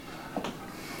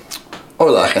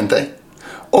Hola, gente.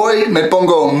 Hoy me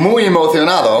pongo muy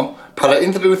emocionado para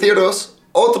introduciros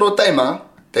otro tema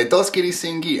de Dos Guiris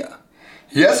sin guía.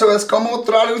 Y eso es cómo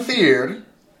traducir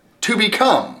to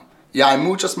become. Y hay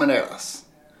muchas maneras.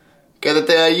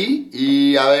 Quédate ahí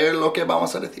y a ver lo que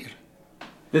vamos a decir.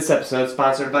 This episode is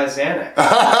sponsored by Xanax.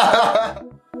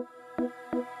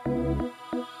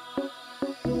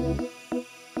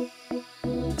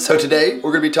 So today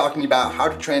we're going to be talking about how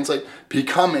to translate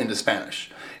become into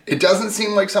Spanish. It doesn't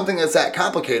seem like something that's that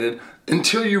complicated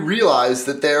until you realize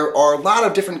that there are a lot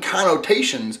of different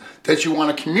connotations that you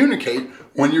want to communicate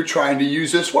when you're trying to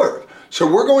use this word.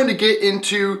 So we're going to get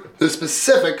into the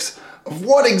specifics of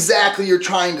what exactly you're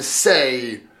trying to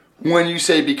say when you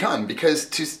say become, because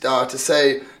to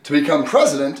say to become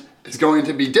president is going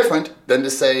to be different than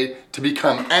to say to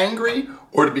become angry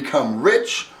or to become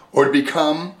rich or to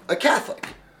become a Catholic.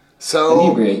 So,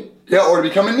 inebriate. Yeah, or to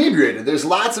become inebriated. There's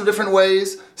lots of different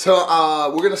ways. So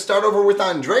we're going to start over with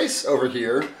Andres over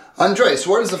here. Andres,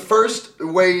 what is the first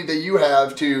way that you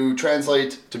have to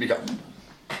translate to become?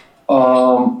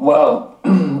 Well,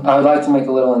 I would like to make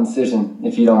a little incision,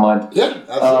 if you don't mind. Yeah,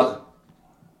 absolutely.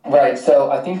 Right, so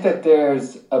I think that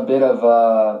there's a bit of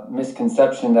a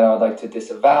misconception that I would like to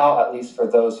disavow, at least for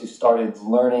those who started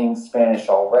learning Spanish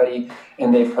already,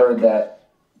 and they've heard that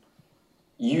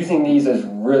using these is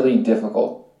really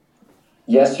difficult.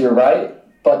 Yes, you're right,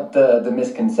 but the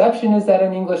misconception is that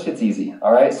in English it's easy,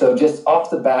 all right? So just off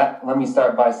the bat, let me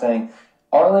start by saying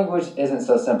our language isn't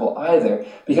so simple either,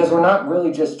 because we're not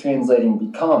really just translating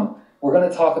become. We're going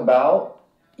to talk about,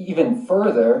 even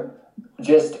further,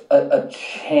 just a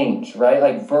change, right?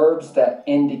 Like verbs that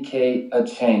indicate a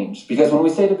change. Because when we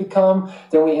say to become,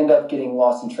 then we end up getting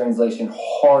lost in translation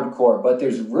hardcore. But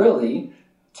there's really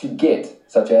to get,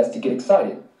 such as to get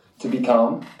excited, to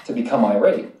become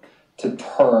irate, to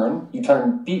turn, you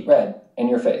turn beet red in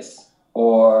your face,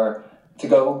 or to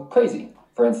go crazy,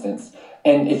 for instance.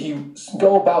 And if you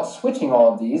go about switching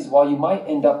all of these, while you might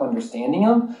end up understanding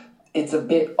them, it's a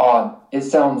bit odd. It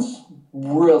sounds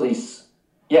really,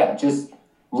 just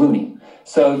loony.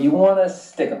 So you want to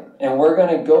stick them. And we're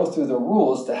going to go through the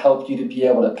rules to help you to be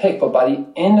able to pick. But by the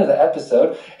end of the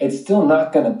episode, it's still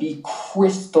not going to be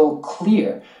crystal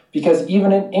clear. Because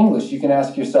even in English, you can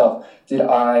ask yourself, did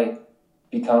I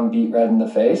become beet red in the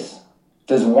face?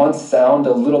 Does one sound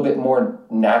a little bit more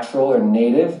natural or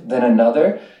native than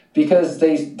another? Because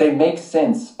they make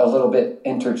sense a little bit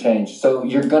interchanged. So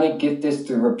you're going to get this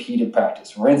through repeated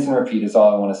practice. Rinse and repeat is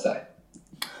all I want to say.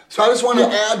 So I just want to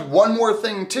add one more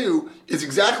thing too. It's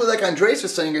exactly like Andres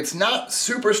was saying. It's not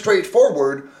super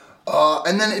straightforward.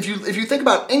 And then if you think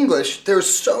about English, there's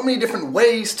so many different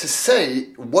ways to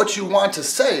say what you want to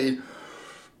say.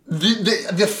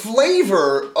 The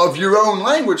flavor of your own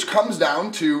language comes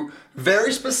down to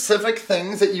very specific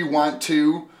things that you want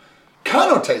to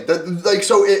connotate.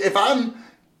 So if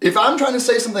I'm trying to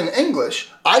say something in English,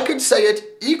 I could say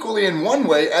it equally in one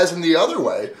way as in the other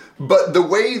way, but the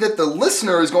way that the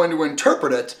listener is going to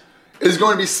interpret it is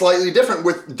going to be slightly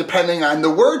different depending on the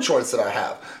word choice that I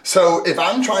have. So if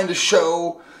I'm trying to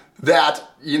show that,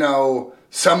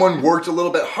 someone worked a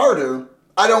little bit harder,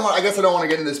 I don't want to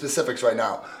get into the specifics right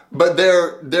now, but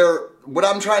what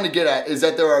I'm trying to get at is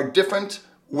that there are different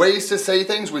ways to say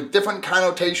things with different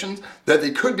connotations that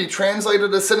they could be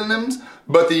translated as synonyms,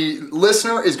 but the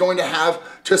listener is going to have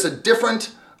just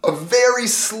a very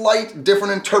slight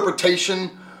different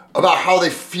interpretation about how they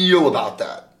feel about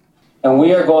that. And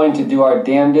we are going to do our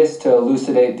damnedest to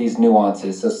elucidate these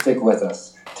nuances, so stick with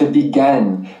us. To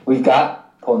begin, we've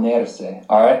got ponerse,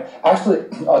 all right? Actually,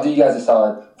 I'll do you guys a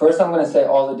solid. First, I'm going to say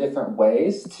all the different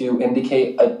ways to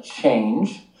indicate a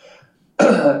change.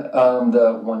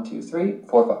 The 1, 2, 3,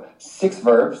 4, 5, 6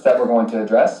 verbs that we're going to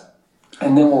address,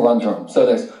 and then we'll run through them. So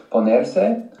there's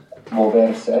ponerse,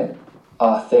 moverse,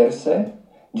 hacerse,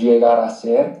 llegar a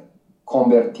ser,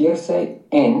 convertirse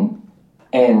en,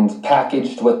 and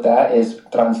packaged with that is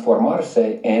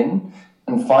transformarse en,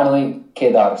 and finally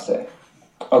quedarse.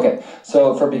 Okay,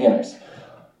 so for beginners,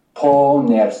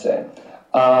 ponerse.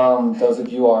 Those of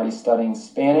you already studying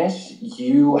Spanish,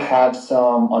 you have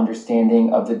some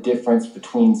understanding of the difference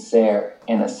between ser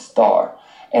and estar,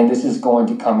 and this is going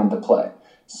to come into play.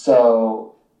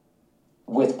 So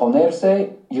with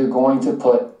ponerse, you're going to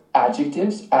put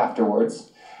adjectives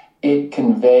afterwards. It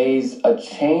conveys a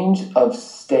change of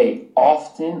state,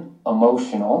 often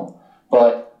emotional,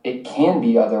 but it can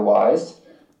be otherwise,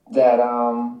 that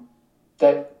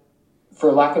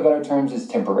for lack of better terms is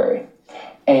temporary.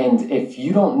 And if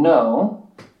you don't know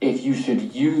if you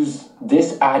should use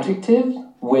this adjective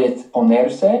with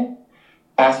ponerse,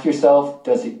 ask yourself,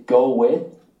 does it go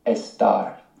with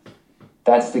estar?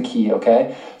 That's the key,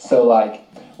 okay? So like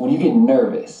when you get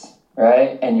nervous,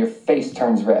 right, and your face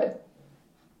turns red,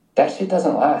 that shit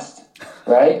doesn't last,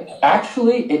 right?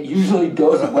 Actually, it usually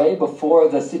goes away before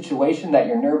the situation that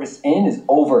you're nervous in is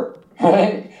over,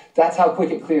 right? That's how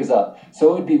quick it clears up.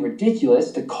 So it would be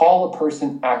ridiculous to call a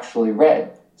person actually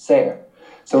red, ser.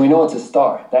 So we know it's a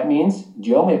star. That means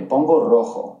yo me pongo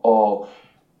rojo o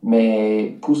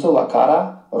me puso la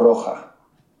cara roja.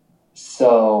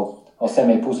 So, o se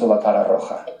me puso la cara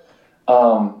roja.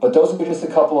 But those are just a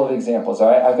couple of examples, all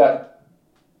right? I've got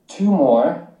two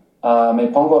more. Me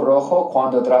pongo rojo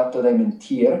cuando trato de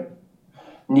mentir.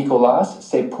 Nicolás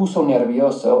se puso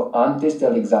nervioso antes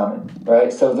del examen,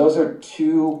 right? So those are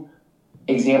two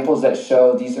examples that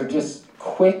show these are just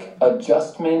quick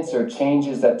adjustments or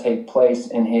changes that take place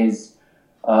in his,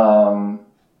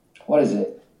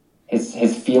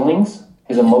 his feelings,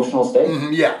 his emotional state.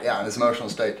 Mm-hmm, yeah, his emotional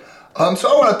state. So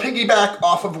I want to piggyback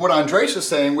off of what Andres is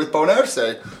saying with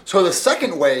ponerse. So the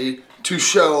second way to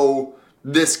show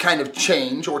this kind of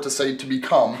change, or to say to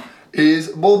become, is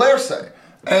volverse.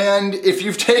 And if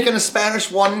you've taken a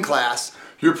Spanish 1 class,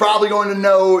 you're probably going to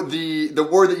know the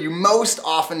word that you most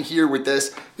often hear with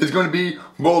this is going to be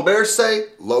volverse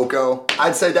loco.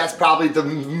 I'd say that's probably the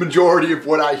majority of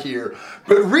what I hear.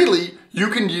 But really, you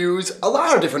can use a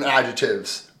lot of different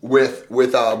adjectives with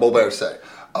volverse.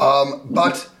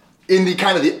 But in the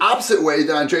kind of the opposite way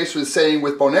that Andres was saying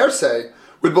with ponerse,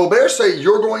 with volverse,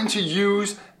 you're going to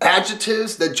use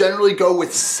adjectives that generally go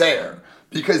with ser,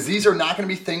 because these are not going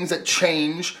to be things that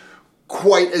change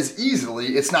quite as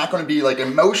easily. It's not going to be like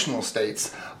emotional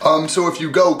states. So if you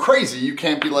go crazy, you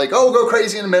can't be like, oh, go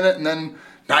crazy in a minute, and then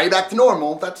now you're back to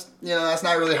normal. That's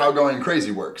not really how going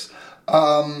crazy works.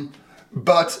 And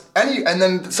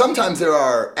then sometimes there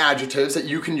are adjectives that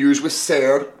you can use with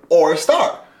ser or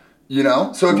star.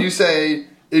 So if you say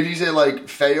like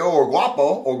feo or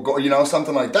guapo or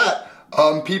something like that,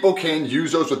 people can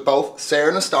use those with both ser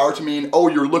and a star to mean, oh,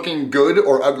 you're looking good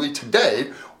or ugly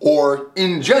today, or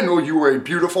in general, you were a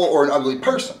beautiful or an ugly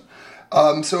person.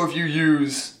 So if you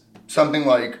use something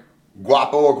like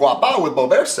guapo or guapa with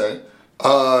volverse,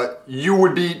 you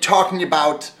would be talking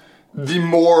about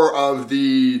more of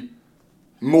the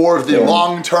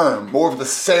long term, more of the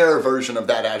ser version of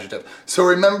that adjective. So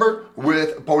remember,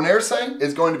 with ponerse,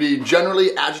 it's going to be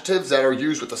generally adjectives that are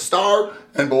used with a star,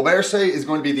 and volverse is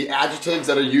going to be the adjectives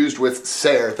that are used with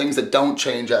ser, things that don't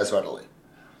change as readily.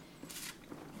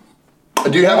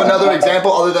 Do you have another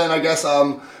example other than, I guess, se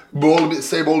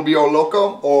volvió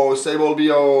loco or se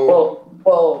volvió...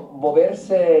 Well,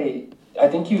 volverse, I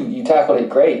think you tackled it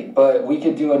great, but we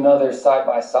could do another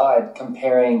side-by-side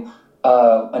comparing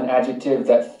an adjective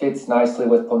that fits nicely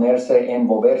with ponerse and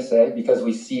volverse, because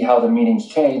we see how the meanings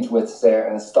change with ser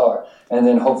and a star. And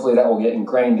then hopefully that will get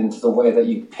ingrained into the way that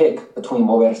you pick between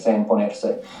volverse and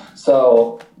ponerse.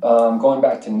 So going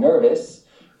back to nervous,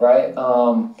 right?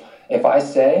 If I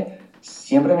say,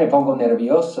 siempre me pongo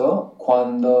nervioso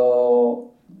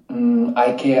cuando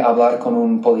hay que hablar con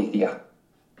un policía,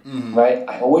 right?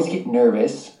 I always get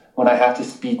nervous when I have to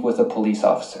speak with a police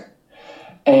officer.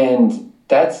 And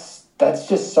that's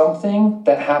just something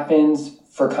that happens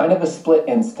for kind of a split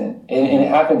instant. And it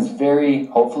happens very,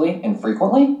 hopefully,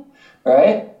 infrequently,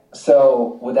 right?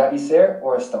 So would that be ser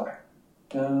or a star?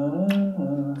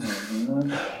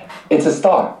 It's a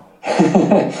star.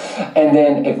 And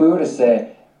then if we were to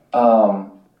say, yo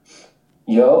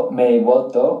me he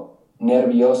vuelto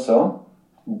nervioso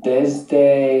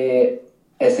desde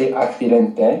ese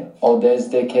accidente o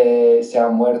desde que se ha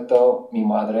muerto mi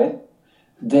madre,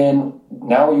 then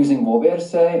now we're using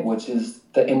volverse, which is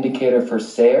the indicator for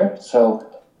ser. So,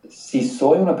 si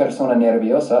soy una persona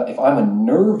nerviosa, if I'm a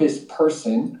nervous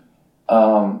person,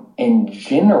 in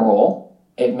general,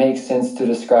 it makes sense to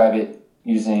describe it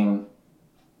using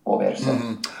volverse.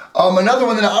 Another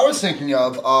one that I was thinking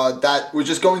of that was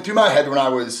just going through my head when I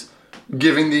was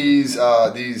giving these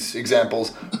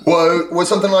examples was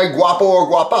something like guapo or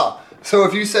guapa. So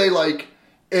if you say like,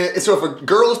 so if a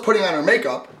girl is putting on her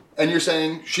makeup, and you're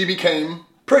saying she became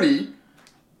pretty,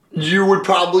 you would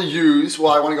probably use,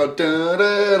 I want to go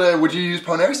da-da-da. Would you use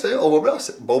ponerse or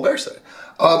volverse?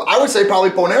 I would say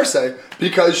probably ponerse,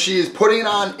 because she is putting it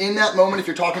on in that moment. If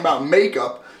you're talking about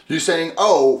makeup, you're saying,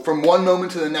 oh, from one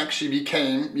moment to the next she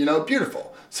became,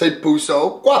 beautiful. Se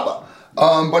puso guapa.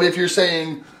 But if you're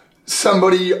saying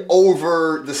somebody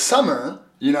over the summer,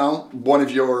 one of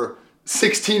your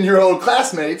 16-year-old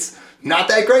classmates, not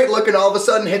that great looking, all of a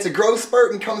sudden hits a growth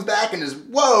spurt and comes back and is,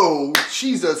 whoa,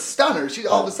 she's a stunner. She's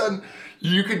all of a sudden,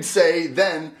 you could say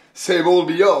then, se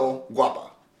volvió guapa.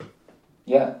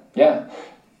 Yeah.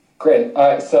 Great. All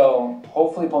right. So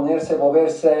hopefully ponerse,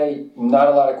 volverse, not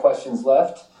a lot of questions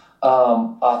left.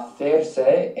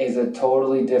 Hacerse is a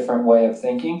totally different way of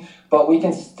thinking, but we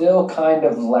can still kind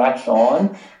of latch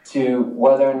on to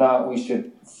whether or not we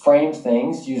should frame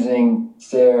things using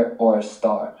ser or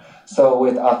estar. So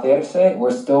with hacerse,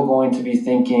 we're still going to be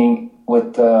thinking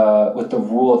with the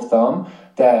rule of thumb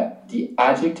that the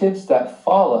adjectives that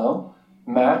follow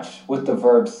match with the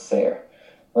verb ser,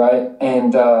 right?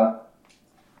 And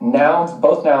nouns,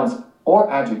 both nouns or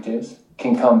adjectives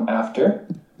can come after,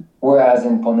 whereas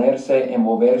in ponerse and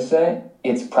volverse,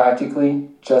 it's practically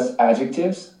just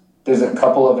adjectives. There's a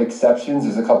couple of exceptions,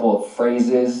 there's a couple of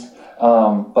phrases,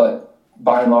 but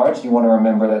by and large, you want to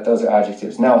remember that those are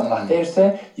adjectives. Now with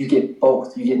hacerse, you get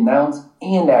both. You get nouns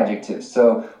and adjectives.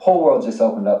 So whole world just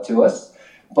opened up to us,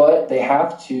 but they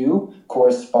have to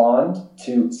correspond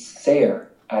to ser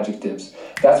adjectives.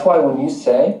 That's why when you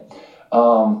say,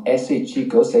 ese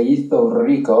chico se hizo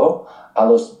rico a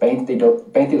los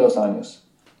 22 años.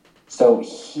 So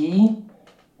he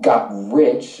got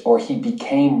rich, or he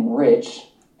became rich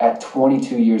at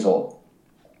 22 years old,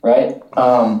 right?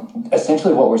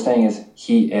 Essentially what we're saying is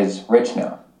he is rich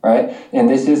now, right? And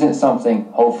this isn't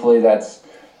something, hopefully, that's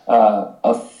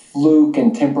a fluke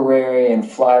and temporary and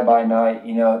fly by night.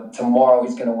 You know, tomorrow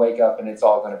he's going to wake up and it's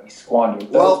all going to be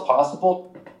squandered. Though it's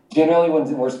possible. Generally,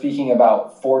 when we're speaking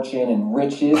about fortune and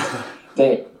riches,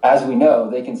 they, as we know,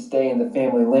 they can stay in the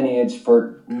family lineage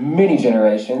for many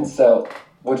generations. So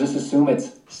we'll just assume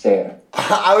it's ser.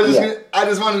 I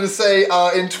just wanted to say,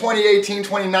 in 2018,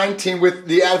 2019, with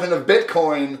the advent of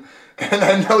Bitcoin, and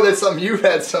I know that's something you've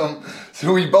had so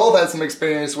we both had some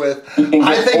experience with,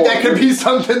 I think that could be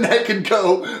something that could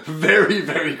go very,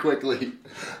 very quickly.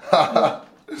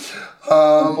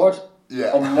 Unfortunately,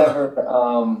 I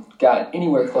never got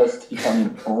anywhere close to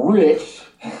becoming rich.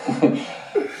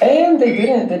 And they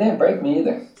didn't break me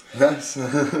either. Yes.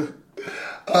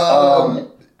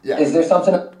 Yeah. Is there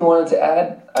something you wanted to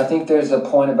add? I think there's a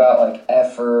point about like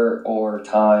effort or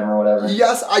time or whatever.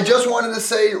 Yes, I just wanted to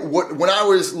say, when I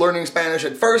was learning Spanish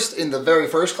at first, in the very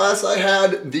first class I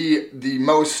had, the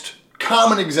most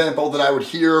common example that I would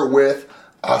hear with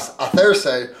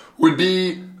hacerse would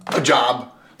be a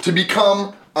job. To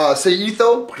become se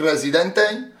hizo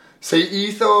presidente, se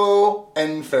hizo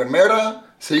enfermera,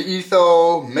 se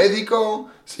hizo médico.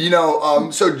 You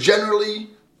know, so generally,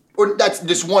 or that's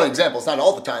just one example, it's not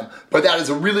all the time, but that is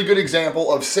a really good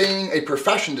example of saying a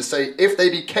profession, to say if they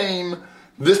became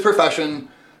this profession,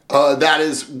 that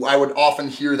is, I would often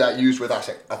hear that used with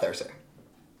hacerse.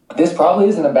 This probably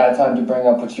isn't a bad time to bring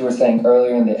up what you were saying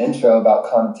earlier in the intro about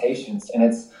connotations. And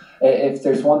if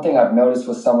there's one thing I've noticed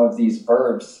with some of these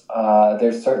verbs,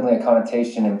 there's certainly a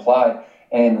connotation implied.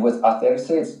 And with hacerse,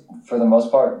 it's for the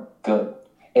most part good.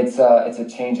 It's a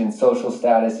change in social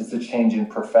status, it's a change in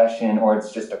profession, or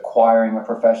it's just acquiring a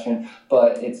profession,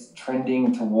 but it's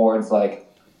trending towards like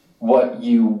what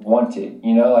you wanted,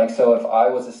 you know? Like, so if I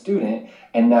was a student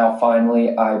and now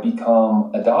finally I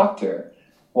become a doctor,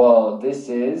 well, this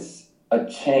is a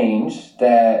change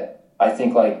that I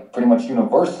think like pretty much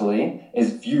universally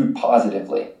is viewed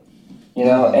positively. You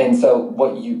know, and so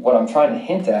what I'm trying to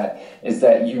hint at is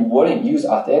that you wouldn't use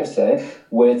hacerse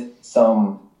with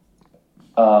some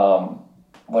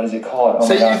what is it called?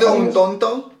 Se hizo un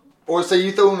tonto, or se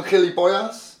hizo un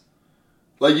gilipollas.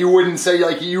 Like you wouldn't say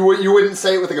you wouldn't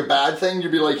say it with like a bad thing.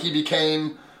 You'd be like, he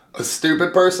became a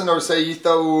stupid person, or se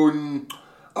hizo un,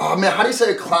 oh man, how do you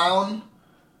say a clown?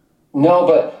 No,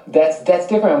 but that's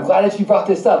different. I'm glad that you brought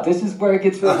this up. This is where it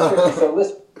gets really tricky. So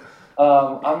listen,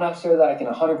 I'm not sure that I can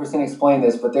 100% explain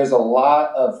this, but there's a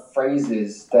lot of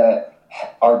phrases that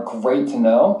are great to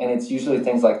know, and it's usually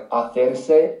things like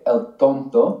hacerse el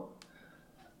tonto,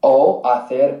 o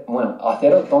hacer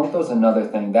el tonto is another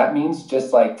thing. That means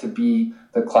just like to be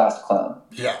the class clown.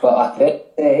 Yeah. But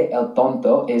hacerse el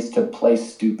tonto is to play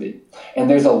stupid. And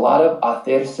there's a lot of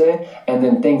hacerse and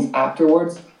then things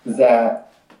afterwards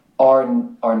that are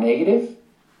negative,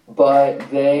 but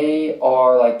they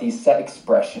are like these set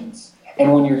expressions.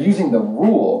 And when you're using the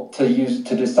rule to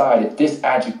decide if this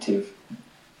adjective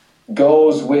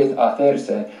goes with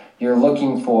hacerse, you're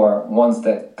looking for ones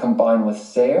that combine with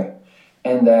ser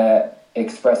and that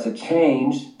express a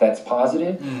change that's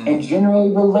positive and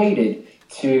generally related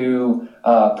to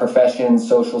profession,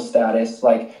 social status,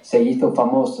 like se hizo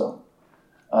famoso,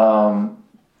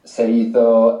 se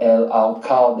hizo el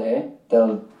alcalde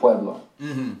del pueblo.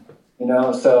 Mm-hmm. You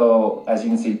know, so as you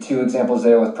can see, two examples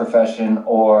there with profession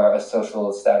or a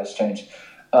social status change.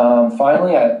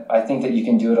 Finally, I think that you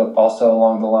can do it also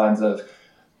along the lines of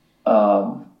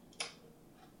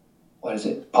what is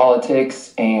it?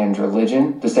 Politics and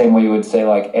religion. The same way you would say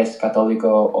like es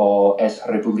católico or es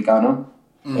republicano.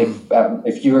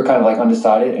 If you were kind of like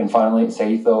undecided and finally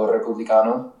se hizo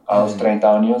republicano a los 30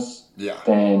 años,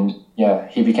 then yeah,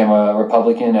 he became a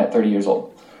Republican at 30 years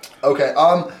old. Okay.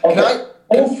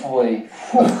 Hopefully,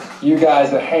 you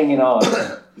guys are hanging on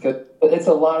because it's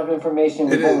a lot of information.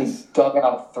 We've only dug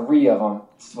out 3 of them.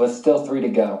 With still 3 to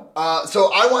go.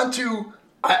 So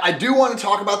I do want to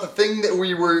talk about the thing that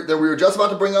we were just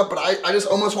about to bring up, but I just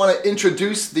almost want to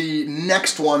introduce the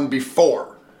next one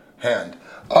beforehand.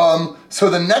 So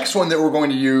the next one that we're going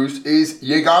to use is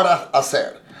llegar a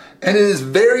ser. And it is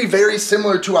very, very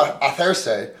similar to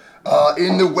hacerse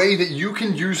in the way that you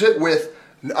can use it with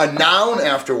a noun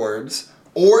afterwards,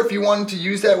 or if you wanted to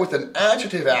use that with an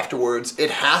adjective afterwards, it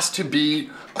has to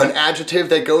be an adjective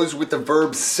that goes with the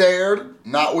verb ser,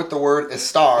 not with the word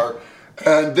estar.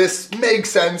 And this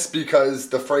makes sense because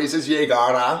the phrase is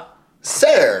llegar a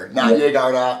ser, not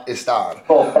llegar a estar.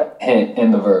 Oh, hint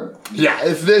in the verb. Yeah,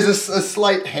 there's a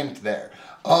slight hint there.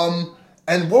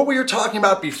 And what we were talking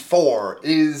about before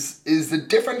is the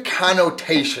different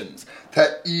connotations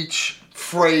that each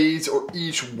phrase or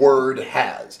each word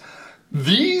has.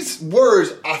 These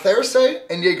words, hacerse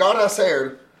and llegar a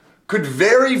ser, could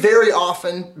very, very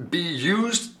often be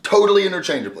used totally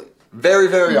interchangeably. Very,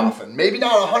 very often. Maybe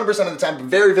not 100% of the time, but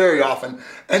very, very often.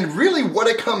 And really what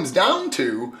it comes down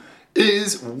to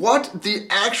is what the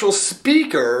actual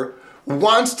speaker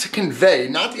wants to convey.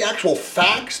 Not the actual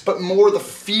facts, but more the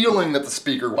feeling that the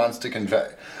speaker wants to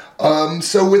convey.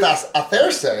 So with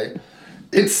hacerse,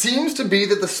 it seems to be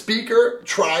that the speaker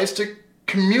tries to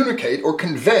communicate or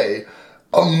convey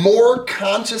a more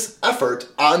conscious effort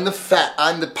on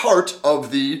the part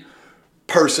of the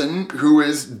person who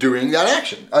is doing that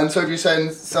action. And so if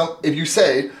you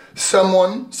say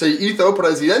someone, se hizo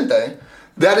presidente,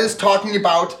 that is talking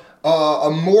about a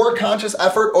more conscious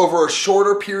effort over a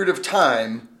shorter period of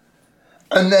time.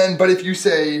 And then, but if you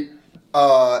say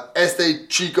este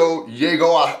chico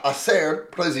llegó a ser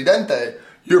presidente,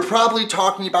 you're probably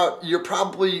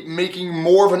making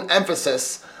more of an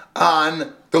emphasis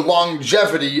on the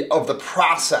longevity of the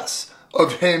process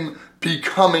of him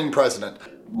becoming president.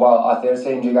 While hacerse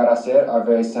and llegar a ser are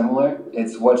very similar,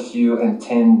 it's what you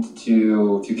intend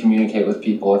to communicate with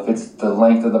people. If it's the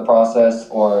length of the process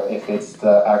or if it's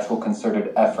the actual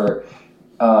concerted effort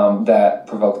that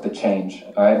provoked the change.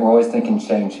 All right, we're always thinking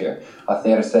change here.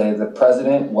 Hacerse, the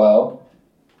president, well,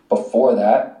 before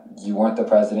that, you weren't the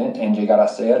president, and llegar a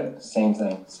ser, same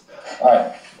things. All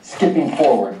right, skipping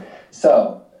forward.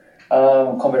 So,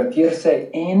 convertirse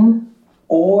en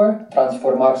or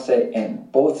transformarse en,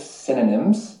 both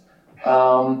synonyms.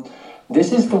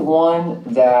 This is the one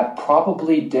that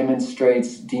probably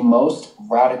demonstrates the most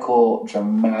radical,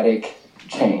 dramatic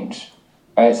change.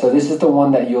 Right? So this is the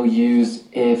one that you'll use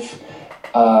if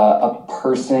a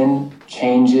person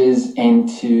changes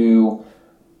into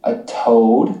a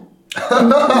toad.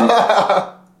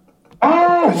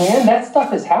 Man, that stuff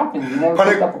has happened. You never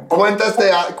picked up a book. Cuentos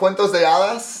de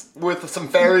hadas with some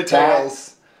fairy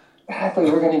tales.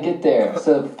 Exactly, we're going to get there.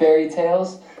 So fairy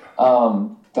tales,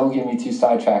 don't get me too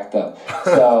sidetracked though.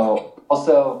 So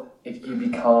also, if you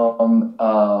become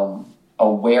a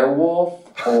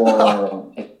werewolf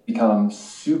or if you become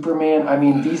Superman, I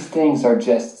mean, these things are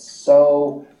just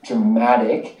so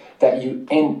dramatic that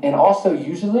and also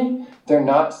usually they're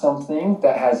not something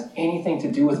that has anything to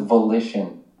do with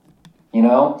volition, you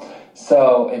know?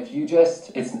 So if you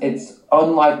it's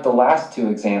unlike the last 2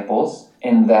 examples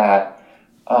in that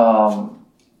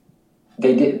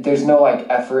there's no like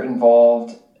effort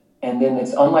involved, and then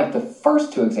it's unlike the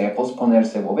first 2 examples,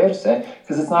 ponerse, volverse,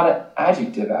 because it's not an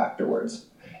adjective afterwards.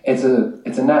 It's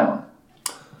a noun.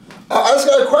 I just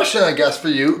got a question, I guess, for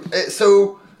you.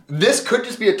 So this could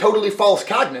just be a totally false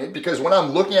cognate, because when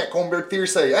I'm looking at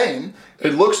convertirse en,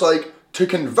 it looks like to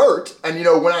convert, and you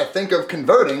know, when I think of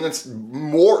converting, it's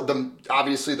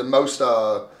obviously the most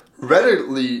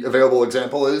readily available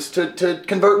example is to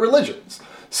convert religions.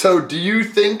 So do you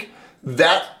think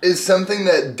that is something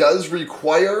that does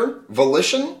require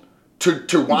volition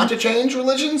to want to change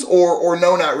religions, or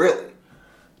no, not really?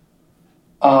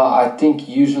 I think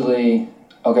usually.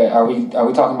 Okay, are we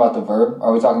talking about the verb?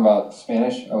 Are we talking about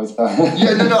Spanish? Are we talking?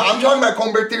 Yeah, no, I'm talking about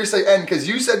convertirse en, because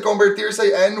you said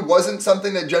convertirse en wasn't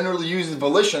something that generally uses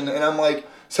volition, and I'm like,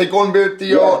 se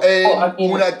convirtió en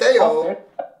un ateo.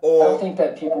 I don't think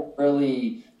that people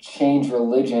really change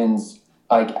religions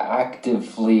like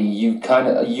actively. You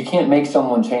can't make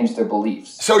someone change their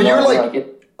beliefs. So you're like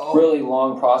it's a really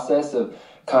long process of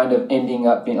kind of ending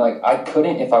up being like, I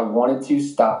couldn't, if I wanted to,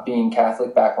 stop being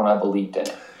Catholic back when I believed in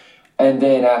it. And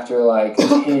then after like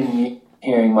 10 years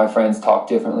hearing my friends talk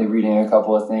differently, reading a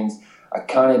couple of things, I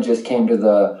kind of just came to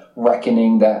the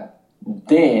reckoning that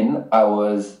then I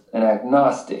was an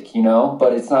agnostic, you know,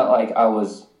 but it's not like I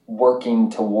was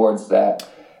working towards that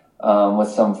with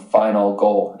some final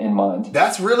goal in mind.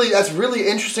 That's really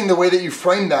interesting the way that you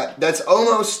frame that. That's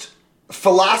almost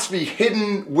philosophy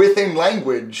hidden within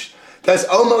language. That's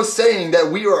almost saying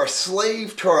that we are a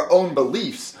slave to our own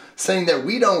beliefs, saying that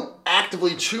we don't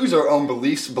actively choose our own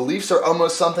beliefs. Beliefs are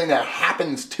almost something that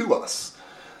happens to us.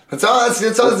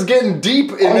 It's getting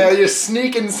deep in there. You're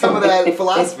sneaking some of that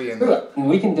philosophy in there.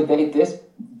 We can debate this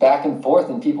back and forth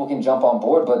and people can jump on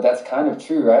board, but that's kind of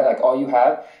true, right? Like all you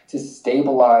have to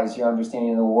stabilize your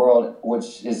understanding of the world,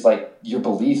 which is like your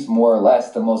beliefs more or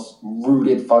less, the most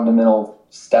rooted fundamental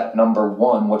step number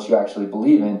one, what you actually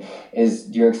believe in, is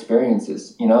your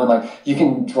experiences, you know? And like you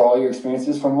can draw your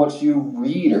experiences from what you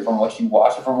read or from what you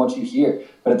watch or from what you hear,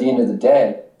 but at the end of the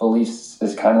day, beliefs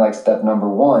is kind of like step number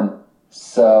one.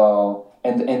 So,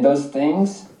 and those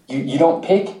things, you don't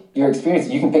pick your experiences.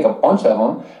 You can pick a bunch of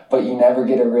them, but you never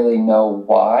get to really know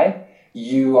why.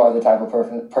 You are the type of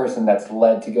person that's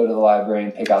led to go to the library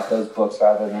and pick out those books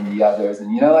rather than the others.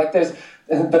 And, you know, like there's,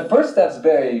 the first step's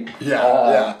very...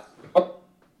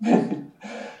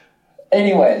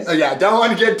 Anyways. Yeah, don't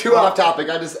want to get too off topic.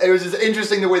 It was just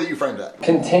interesting the way that you framed that.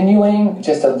 Continuing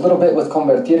just a little bit with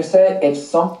convertirse, it's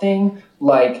something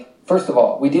like, first of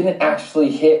all, we didn't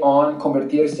actually hit on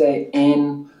convertirse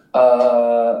in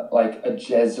like a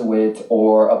Jesuit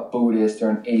or a Buddhist or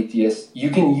an atheist. You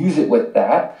can use it with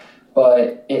that,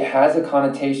 but it has a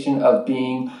connotation of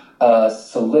being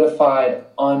solidified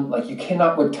on, like you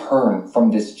cannot return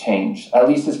from this change, at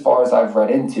least as far as I've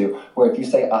read into, where if you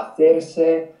say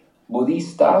hacerse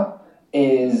budista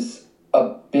is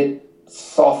a bit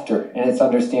softer in its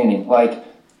understanding. Like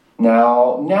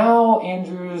now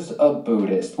Andrew's a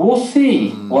Buddhist. We'll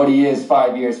see what he is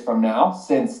 5 years from now,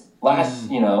 since last,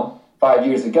 5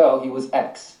 years ago he was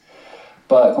X.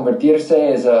 But convertirse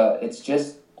is it's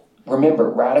just, remember,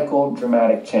 radical,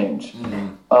 dramatic change.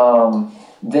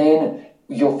 Then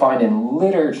you'll find in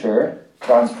literature,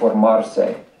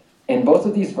 transformarse. And both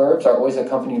of these verbs are always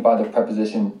accompanied by the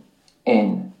preposition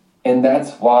en. And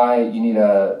that's why you need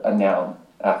a noun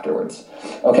afterwards.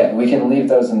 Okay, we can leave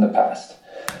those in the past.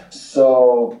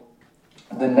 So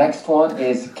the next one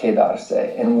is quedarse.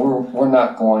 And we're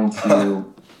not going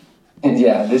to...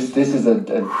 yeah, this is a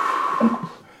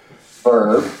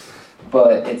verb,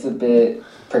 but it's a bit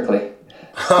prickly.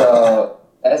 So...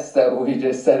 that we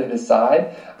just set it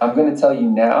aside. I'm going to tell you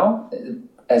now,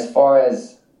 as far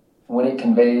as when it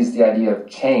conveys the idea of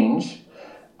change,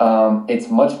 it's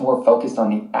much more focused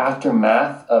on the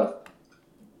aftermath of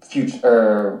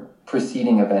future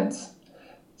preceding events.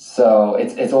 So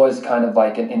it's always kind of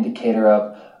like an indicator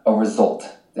of a result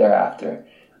thereafter.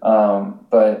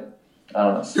 But I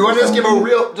don't know. You want to just give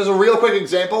a real quick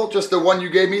example? Just the one you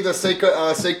gave me, the se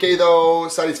quedó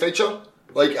satisfecho?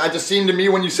 Like, it just seemed to me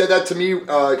when you said that to me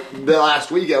the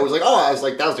last week, I was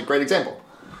like, that was a great example.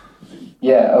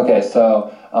 Yeah, okay,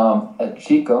 so el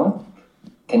chico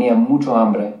tenía mucho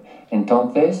hambre.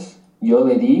 Entonces, yo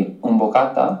le di un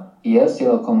bocata y él se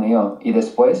lo comió. Y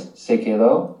después se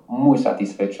quedó muy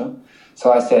satisfecho.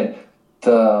 So I said,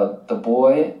 the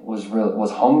boy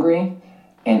was hungry,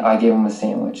 and I gave him a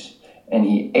sandwich. And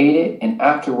he ate it, and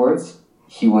afterwards,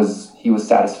 he was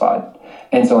satisfied.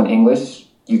 And so in English...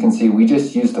 you can see we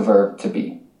just use the verb to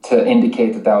be to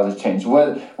indicate that was a change.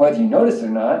 Whether you notice it or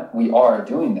not, we are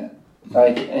doing that.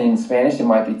 Like in Spanish, it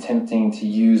might be tempting to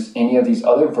use any of these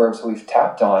other verbs that we've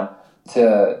tapped on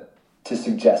to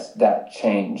suggest that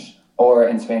change. Or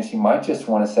in Spanish, you might just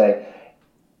want to say,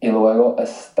 y luego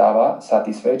estaba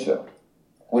satisfecho,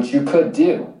 which you could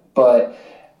do. But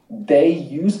they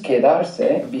use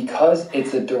quedarse because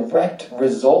it's a direct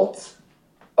result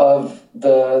of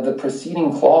the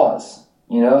preceding clause.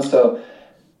 You know, so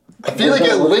I feel like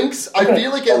it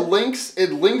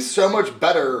links so much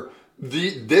better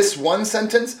this one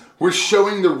sentence with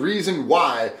showing the reason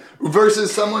why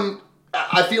versus someone.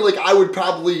 I feel like I would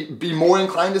probably be more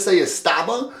inclined to say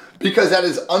estaba because that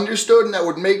is understood and that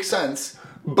would make sense,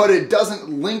 but it doesn't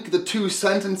link the two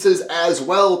sentences as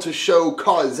well to show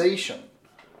causation.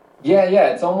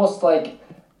 Yeah, it's almost like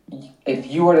if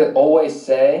you were to always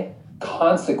say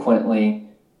consequently.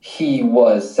 He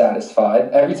was satisfied.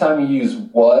 Every time you use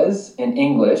was in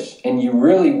English and you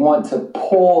really want to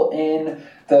pull in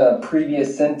the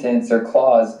previous sentence or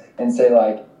clause and say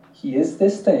like, he is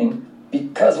this thing,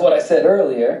 because what I said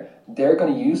earlier, they're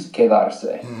going to use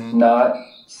quedarse, not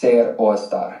ser o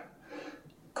estar.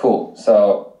 Cool.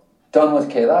 So done with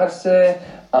quedarse.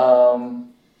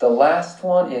 The last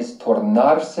one is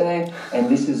tornarse, and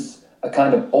this is a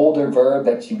kind of older verb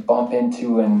that you bump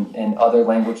into in other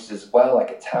languages as well, like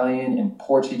Italian and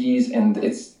Portuguese, and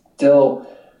it's still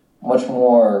much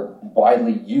more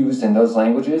widely used in those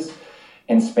languages.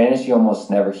 In Spanish, you almost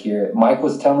never hear it. Mike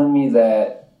was telling me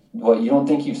that, you don't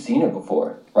think you've seen it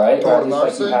before, right? Or at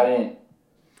least like you hadn't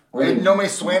really... No me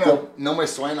suena. No me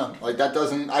suena. Like that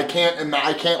doesn't... I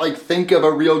can't like think of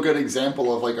a real good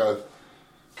example of like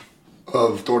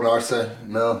of tornarse.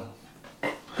 No.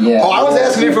 Yeah. Oh, I was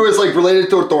asking if it was like related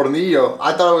to a tornillo.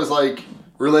 I thought it was like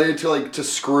related to like to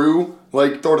screw.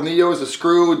 Like tornillo is a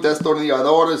screw,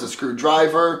 destornillador is a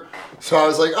screwdriver. So I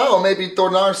was like, oh, maybe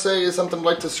tornarse is something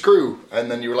like to screw.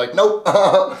 And then you were like, nope.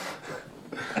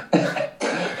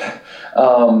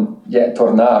 Yeah,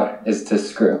 tornar is to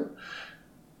screw.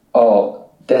 Oh,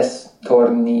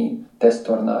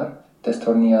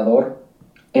 destornillador.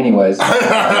 Anyways.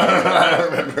 I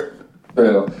don't remember.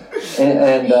 True.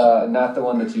 And not the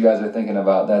one that you guys are thinking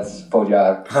about. That's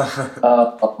follar.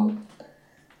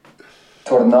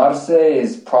 Tornarse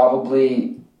is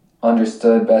probably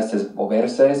understood best as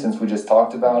volverse, since we just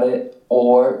talked about it,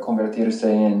 or convertirse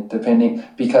in, depending,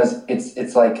 because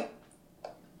it's like,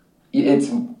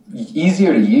 it's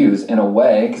easier to use in a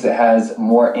way because it has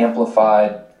more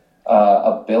amplified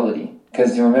ability.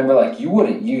 Because you remember, like, you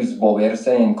wouldn't use volverse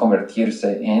and convertirse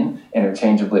in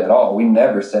interchangeably at all. We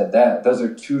never said that. Those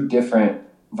are two different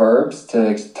verbs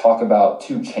to talk about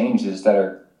two changes that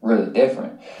are really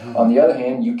different. Mm-hmm. On the other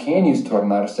hand, you can use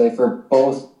tornarse for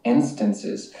both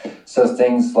instances. So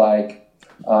things like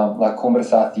la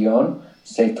conversación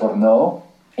se tornó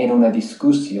en una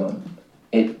discusión.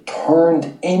 It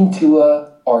turned into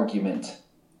a argument.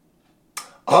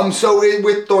 So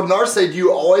with tornarse, do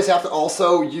you always have to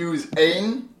also use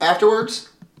en afterwards?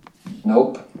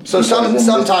 Nope. So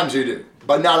sometimes you do,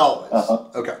 but not always.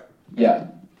 Okay. Yeah.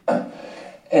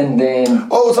 And then...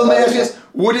 Oh, so let me ask you this.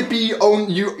 Would it be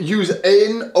you use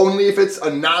en only if it's a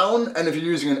noun, and if you're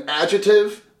using an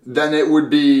adjective, then it would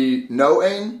be no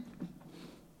en?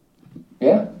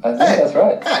 Yeah, I think that's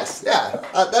right. Nice, yeah.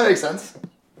 That makes sense.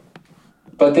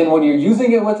 But then when you're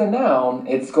using it with a noun,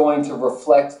 it's going to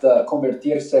reflect the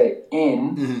convertirse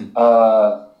in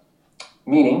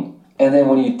meaning. And then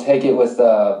when you take it with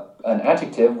an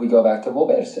adjective, we go back to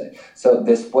volverse. So,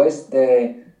 después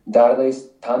de darles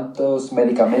tantos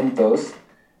medicamentos,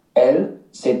 él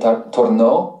se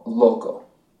tornó loco.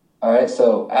 All right,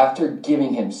 so after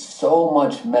giving him so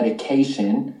much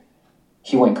medication,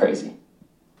 he went crazy.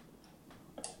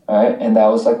 All right, and that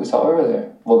was like we saw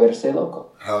earlier, volverse loco.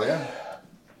 Hell yeah.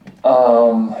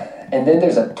 And then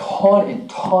there's a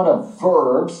ton of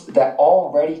verbs that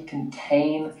already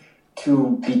contain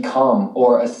to become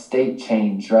or a state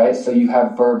change, right? So you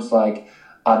have verbs like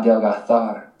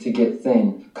adelgazar, to get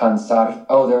thin, cansar.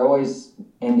 Oh, they're always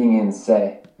ending in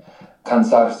se.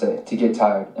 Cansarse, to get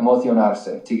tired.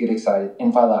 Emocionarse, to get excited.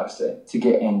 Enfadarse, to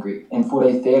get angry.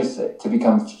 Enfurecerse, to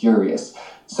become furious.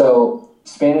 So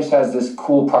Spanish has this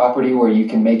cool property where you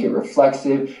can make it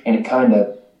reflexive, and it kind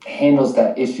of handles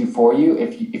that issue for you.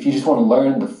 If you just want to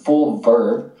learn the full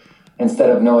verb instead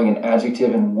of knowing an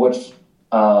adjective and which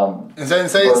instead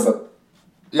of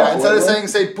saying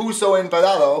se puso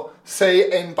enfadado, se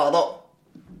enfadó.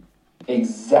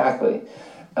 Exactly.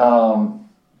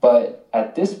 But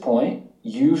at this point,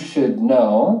 you should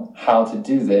know how to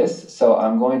do this. So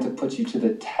I'm going to put you to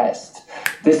the test.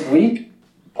 This week,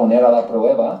 poner a la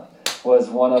prueba was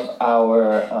one of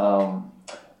our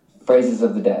phrases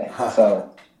of the day. So,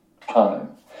 time.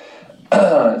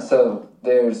 So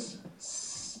there's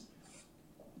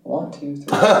 1, 2,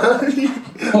 3.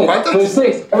 There's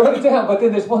 6. I wrote it down, but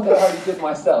then there's one that I already did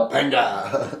myself.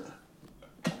 Venga.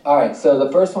 All right, so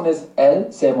the first one is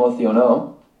él se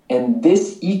emocionó, and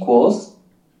this equals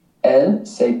él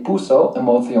se puso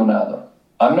emocionado.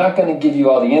 I'm not going to give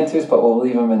you all the answers, but we'll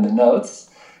leave them in the notes.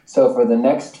 So for the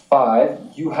next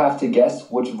 5, you have to guess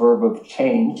which verb of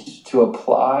change to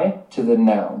apply to the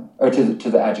noun, or to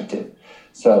the adjective.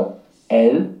 So,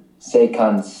 él se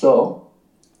cansó,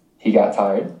 he got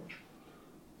tired.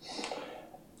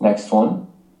 Next one,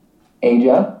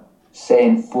 ella se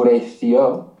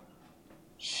enfureció,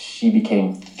 she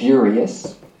became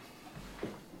furious.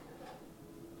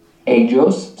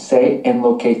 Ellos se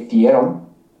enloquecieron,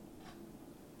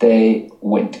 they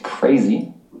went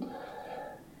crazy.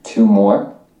 2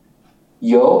 more.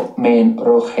 Yo me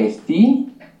enrojecí,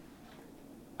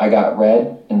 I got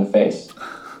red in the face.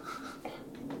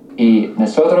 Y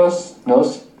nosotros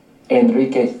nos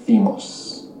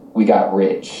enriquecimos, we got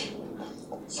rich.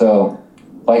 So,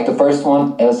 like the first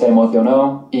one, él se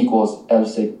emocionó equals él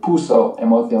se puso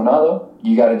emocionado.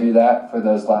 You got to do that for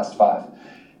those last 5.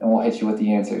 and we'll hit you with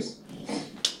the answers.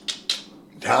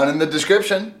 Down in the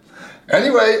description.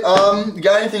 Anyway, you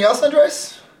got anything else,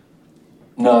 Andres?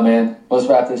 No, man. Let's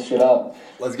wrap this shit up.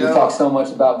 Let's go. We talk so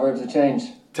much about verbs of change.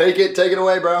 Take it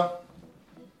away, bro.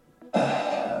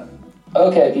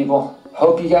 Okay, people.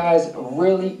 Hope you guys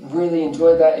really, really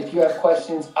enjoyed that. If you have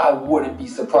questions, I wouldn't be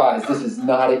surprised. This is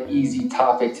not an easy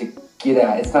topic to get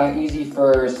at. It's not easy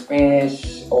for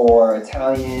Spanish or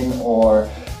Italian or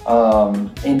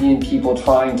Indian people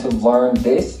trying to learn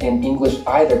this in English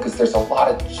either, because there's a lot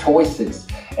of choices.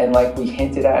 And like we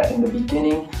hinted at in the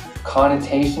beginning,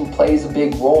 connotation plays a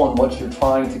big role in what you're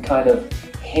trying to kind of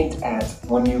hint at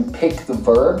when you pick the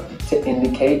verb to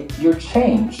indicate your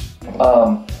change.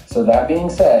 So that being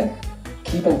said,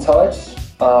 keep in touch.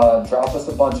 Drop us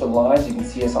a bunch of lines. You can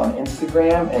see us on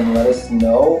Instagram and let us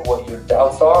know what your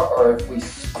doubts are or if we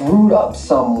screwed up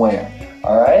somewhere.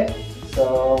 All right?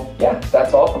 So, yeah,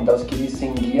 that's all from Dos Kiddies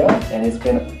Sin Guia, and it's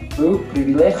been un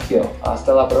privilegio.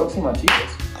 Hasta la próxima,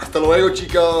 chicos. Hasta luego,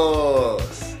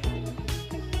 chicos.